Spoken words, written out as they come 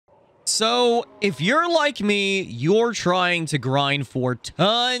So, if you're like me, you're trying to grind for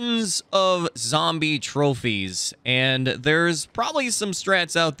tons of zombie trophies, and there's probably some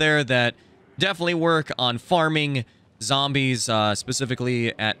strats out there that definitely work on farming zombies,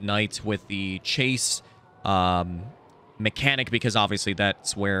 specifically at night with the chase mechanic, because obviously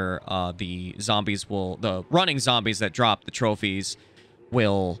that's where the running zombies that drop the trophies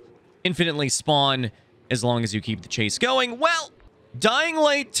will infinitely spawn as long as you keep the chase going. Well, Dying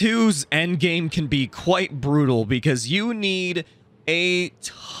Light 2's endgame can be quite brutal because you need a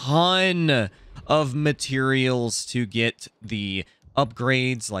ton of materials to get the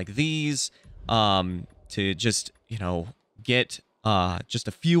upgrades like these, to just, get just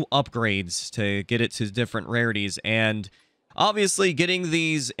a few upgrades to get it to different rarities. And obviously getting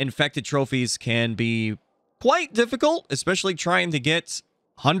these infected trophies can be quite difficult, especially trying to get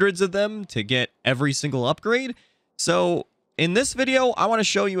hundreds of them to get every single upgrade. So in this video, I want to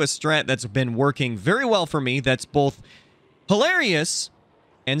show you a strat that's been working very well for me that's both hilarious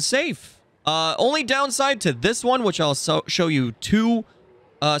and safe. Only downside to this one, which I'll show you two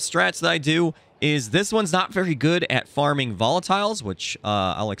strats that I do, is this one's not very good at farming volatiles, which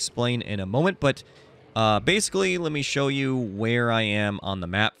I'll explain in a moment. But basically, let me show you where I am on the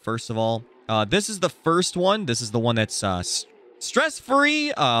map, first of all. This is the first one. This is the one that's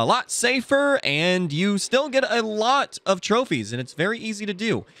stress-free, a lot safer, and you still get a lot of trophies, and it's very easy to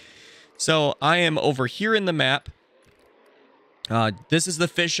do. So I am over here in the map. This is the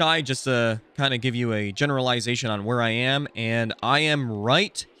fisheye, just to kind of give you a generalization on where I am, and I am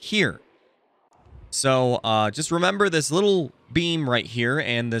right here. So just remember this little beam right here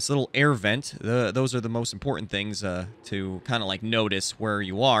and this little air vent. Those are the most important things to kind of like notice where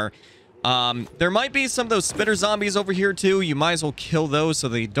you are. There might be some of those spitter zombies over here too. You might as well kill those so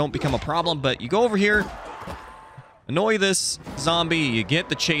they don't become a problem. But you go over here, annoy this zombie, you get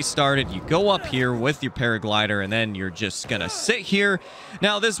the chase started, you go up here with your paraglider, and then you're just gonna sit here.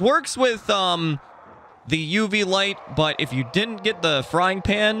 Now, this works with the UV light, but if you didn't get the frying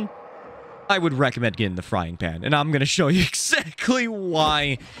pan, I would recommend getting the frying pan. And I'm gonna show you exactly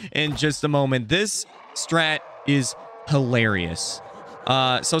why in just a moment. This strat is hilarious.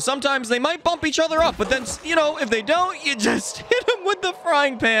 So sometimes they might bump each other up, but then, if they don't, you just hit them with the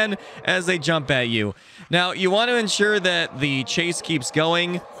frying pan as they jump at you. Now, you want to ensure that the chase keeps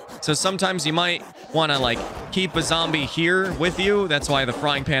going. So sometimes you might want to, keep a zombie here with you. That's why the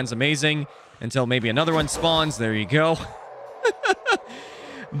frying pan's amazing. Until maybe another one spawns. There you go.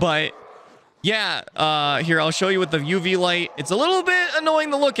 But, yeah, here, I'll show you with the UV light. It's a little bit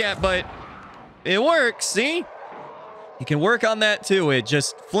annoying to look at, but it works, see? You can work on that too. It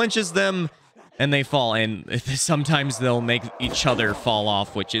just flinches them and they fall. And sometimes they'll make each other fall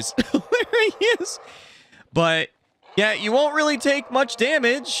off, which is hilarious. But yeah, you won't really take much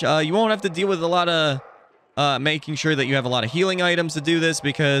damage. You won't have to deal with a lot of making sure that you have a lot of healing items to do this,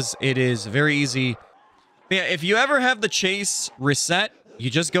 because it is very easy. Yeah, if you ever have the chase reset,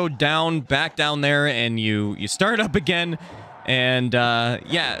 you just go back down there and you start up again. And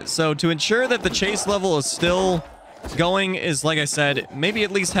yeah, so to ensure that the chase level is still going is, like I said, maybe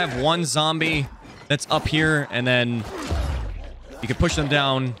at least have one zombie that's up here, and then you can push them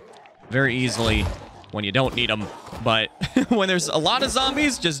down very easily when you don't need them. But when there's a lot of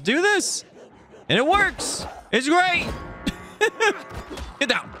zombies, just do this, and it works. It's great. Get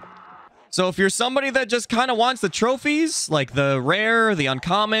down. So if you're somebody that just kind of wants the trophies, like the rare, the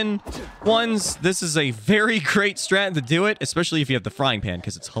uncommon ones, this is a very great strat to do it, especially if you have the frying pan,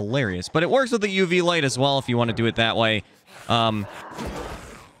 because it's hilarious. But it works with the UV light as well if you want to do it that way. I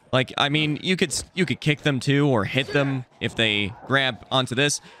mean, you could kick them too, or hit them if they grab onto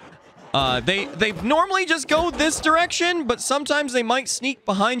this. They normally just go this direction, but sometimes they might sneak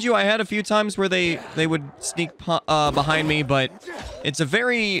behind you. I had a few times where they would sneak behind me, but it's a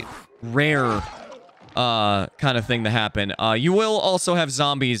very rare kind of thing to happen. You will also have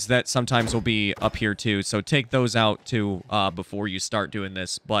zombies that sometimes will be up here too, so take those out too before you start doing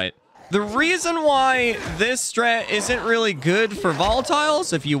this. But the reason why this strat isn't really good for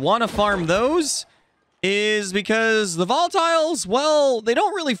volatiles, if you want to farm those, is because the volatiles, well, they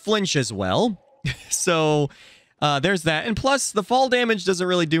don't really flinch as well. So there's that. And plus, the fall damage doesn't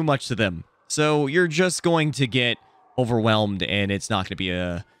really do much to them. So you're just going to get overwhelmed, and it's not going to be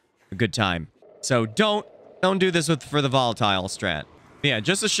a good time. So don't do this for the volatile strat. Yeah,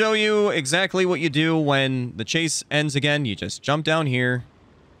 just to show you exactly what you do when the chase ends again, you just jump down here.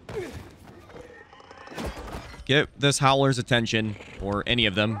 Get this howler's attention, or any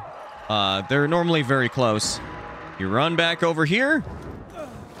of them. They're normally very close. You run back over here,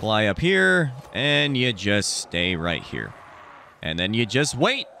 fly up here, and you just stay right here. And then you just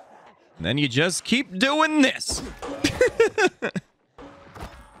wait. And then you just keep doing this.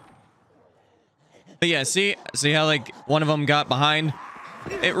 But yeah, see how like one of them got behind?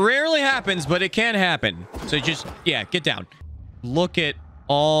 It rarely happens, but it can happen. So just, yeah, get down. Look at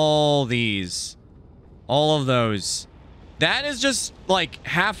all these. All of those. That is just like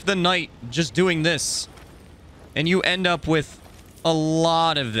half the night just doing this. And you end up with a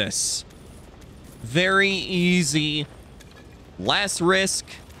lot of this. Very easy. Less risk.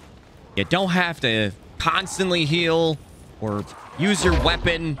 You don't have to constantly heal or use your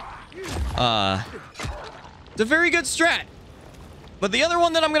weapon. It's a very good strat. But the other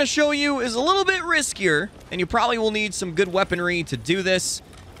one that I'm going to show you is a little bit riskier, and you probably will need some good weaponry to do this.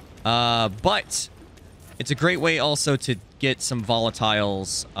 But it's a great way also to get some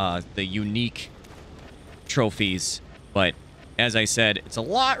volatiles, the unique trophies. But as I said, it's a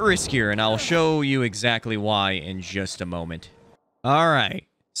lot riskier, and I'll show you exactly why in just a moment. All right.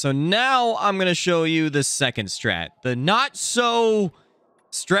 So now I'm going to show you the second strat, the not so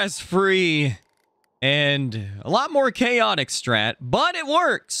stress-free and a lot more chaotic strat, but it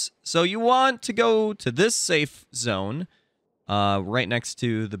works. So you want to go to this safe zone, right next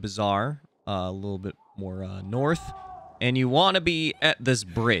to the bazaar, a little bit more north, and you want to be at this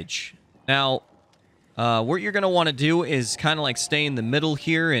bridge. Now, what you're going to want to do is kind of like stay in the middle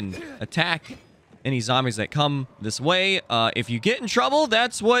here and attack any zombies that come this way. If you get in trouble,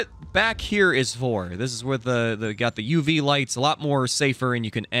 that's what back here is for. This is where got the UV lights, a lot more safer, and you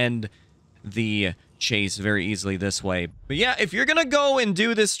can end the chase very easily this way. But yeah, if you're gonna go and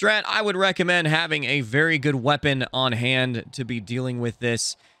do this strat, I would recommend having a very good weapon on hand to be dealing with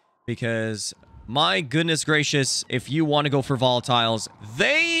this, because my goodness gracious, if you want to go for volatiles,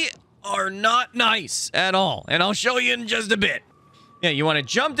 they are not nice at all, and I'll show you in just a bit. Yeah, you want to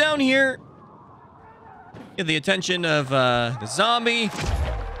jump down here, get the attention of the zombie,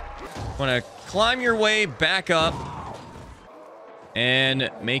 want to climb your way back up and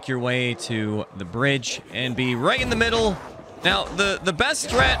make your way to the bridge and be right in the middle. Now, the best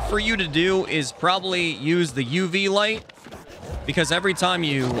strat for you to do is probably use the UV light, because every time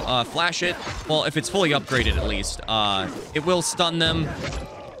you flash it, well, if it's fully upgraded at least, it will stun them.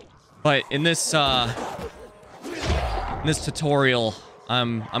 But in this tutorial,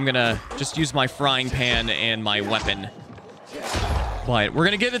 I'm gonna just use my frying pan and my weapon. But we're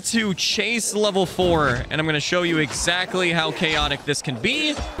gonna get it to chase level 4, and I'm gonna show you exactly how chaotic this can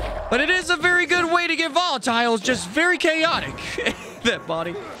be. But it is a very good way to get volatiles, just very chaotic. That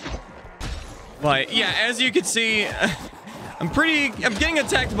body. But yeah, as you can see, I'm getting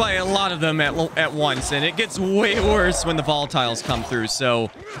attacked by a lot of them at once, and it gets way worse when the volatiles come through. So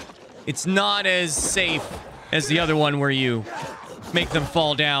it's not as safe as the other one where you make them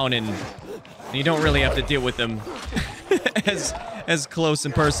fall down and you don't really have to deal with them as close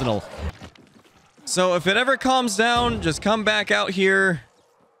and personal. So if it ever calms down, just come back out here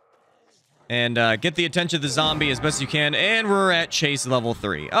and get the attention of the zombie as best you can. And we're at chase level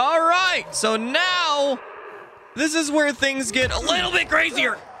 3. All right, so now this is where things get a little bit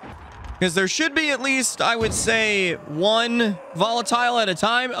crazier, because there should be at least, I would say, one volatile at a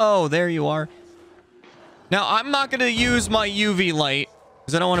time. Oh, there you are. Now, I'm not going to use my UV light,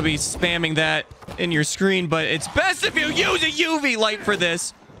 because I don't want to be spamming that in your screen, but it's best if you use a UV light for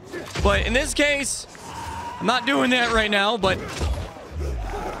this. But in this case, I'm not doing that right now, but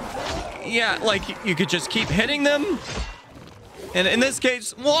yeah, like, you could just keep hitting them. And in this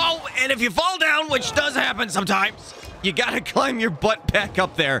case, whoa, and if you fall down, which does happen sometimes, you gotta climb your butt back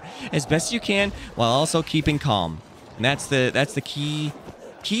up there as best you can while also keeping calm. And that's the key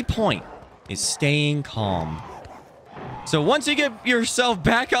point, is staying calm. So once you get yourself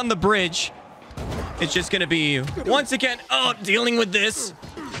back on the bridge, it's just gonna be, once again, dealing with this.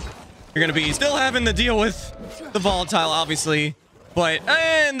 You're gonna be still having to deal with the volatile, obviously. But,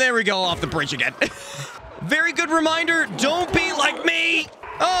 and there we go, off the bridge again. Very good reminder, don't be like me.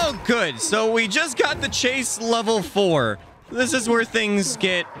 Oh, good. So we just got the chase level 4. This is where things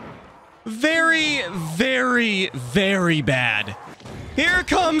get very, very, very bad. Here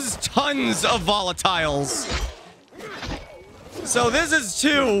comes tons of volatiles. So this is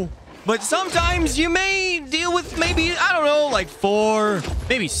 2, but sometimes you may deal with maybe, I don't know, like 4,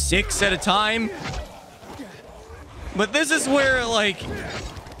 maybe 6 at a time. But this is where, like,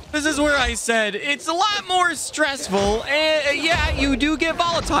 this is where I said it's a lot more stressful. And yeah, you do get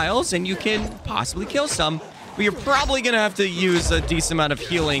volatiles, and you can possibly kill some, but you're probably gonna have to use a decent amount of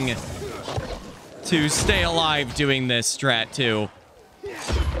healing to stay alive doing this strat too.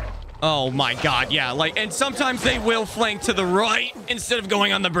 Oh my god, yeah, like, and sometimes they will flank to the right instead of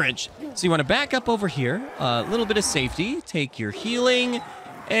going on the bridge. So you want to back up over here, a little bit of safety, take your healing,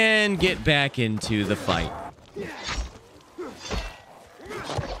 and get back into the fight.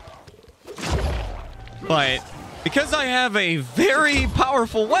 But because I have a very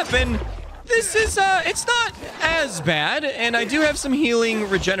powerful weapon, this is, it's not as bad. And I do have some healing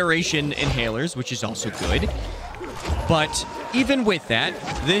regeneration inhalers, which is also good. But even with that,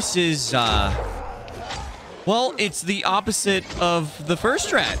 this is, well, it's the opposite of the first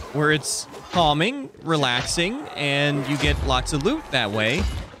strat, where it's calming, relaxing, and you get lots of loot that way.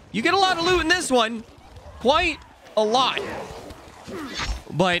 You get a lot of loot in this one. Quite a lot.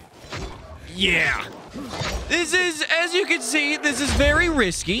 But, yeah. This is, as you can see, this is very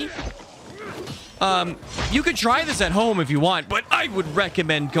risky. You could try this at home if you want, but I would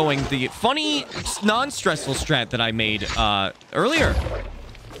recommend going the funny, non-stressful strat that I made earlier.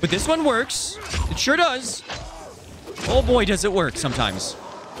 But this one works. It sure does. Oh boy, does it work sometimes.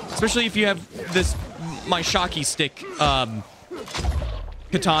 Especially if you have this, my shocky stick,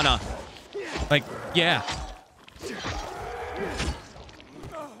 katana. Like, yeah.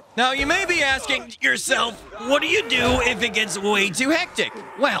 Now, you may be asking yourself, what do you do if it gets way too hectic?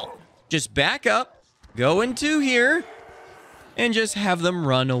 Well, just back up, go into here, and just have them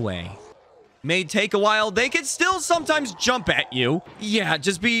run away. May take a while. They can still sometimes jump at you. Yeah,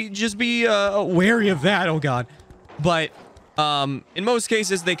 just be wary of that. Oh, God. But in most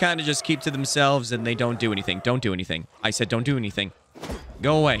cases, they kind of just keep to themselves and they don't do anything. Don't do anything. I said don't do anything.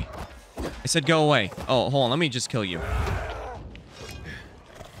 Go away. I said go away. Oh, hold on. Let me just kill you.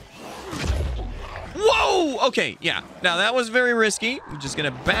 Whoa! Okay, yeah. Now, that was very risky. I'm just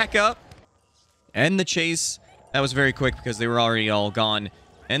going to back up. End the chase. That was very quick because they were already all gone.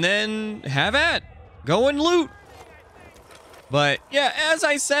 And then have at. Go and loot. But, yeah, as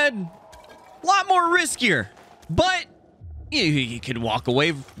I said, a lot more riskier. But you can walk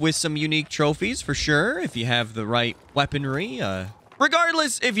away with some unique trophies for sure if you have the right weaponry.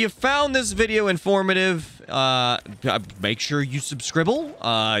 Regardless, if you found this video informative, make sure you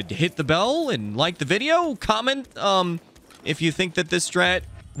subscribe, hit the bell, and like the video. Comment if you think that this strat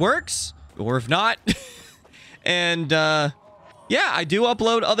works, or if not. And, yeah, I do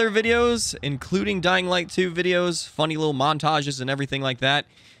upload other videos, including Dying Light 2 videos, funny little montages and everything like that.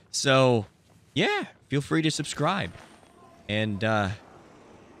 So, yeah, feel free to subscribe. And,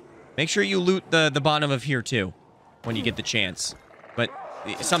 make sure you loot the bottom of here, too, when you get the chance. But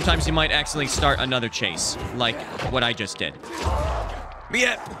sometimes you might accidentally start another chase, like what I just did. But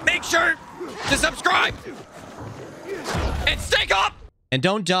yeah, make sure to subscribe! And stay up! And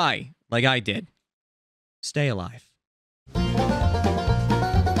don't die like I did. Stay alive.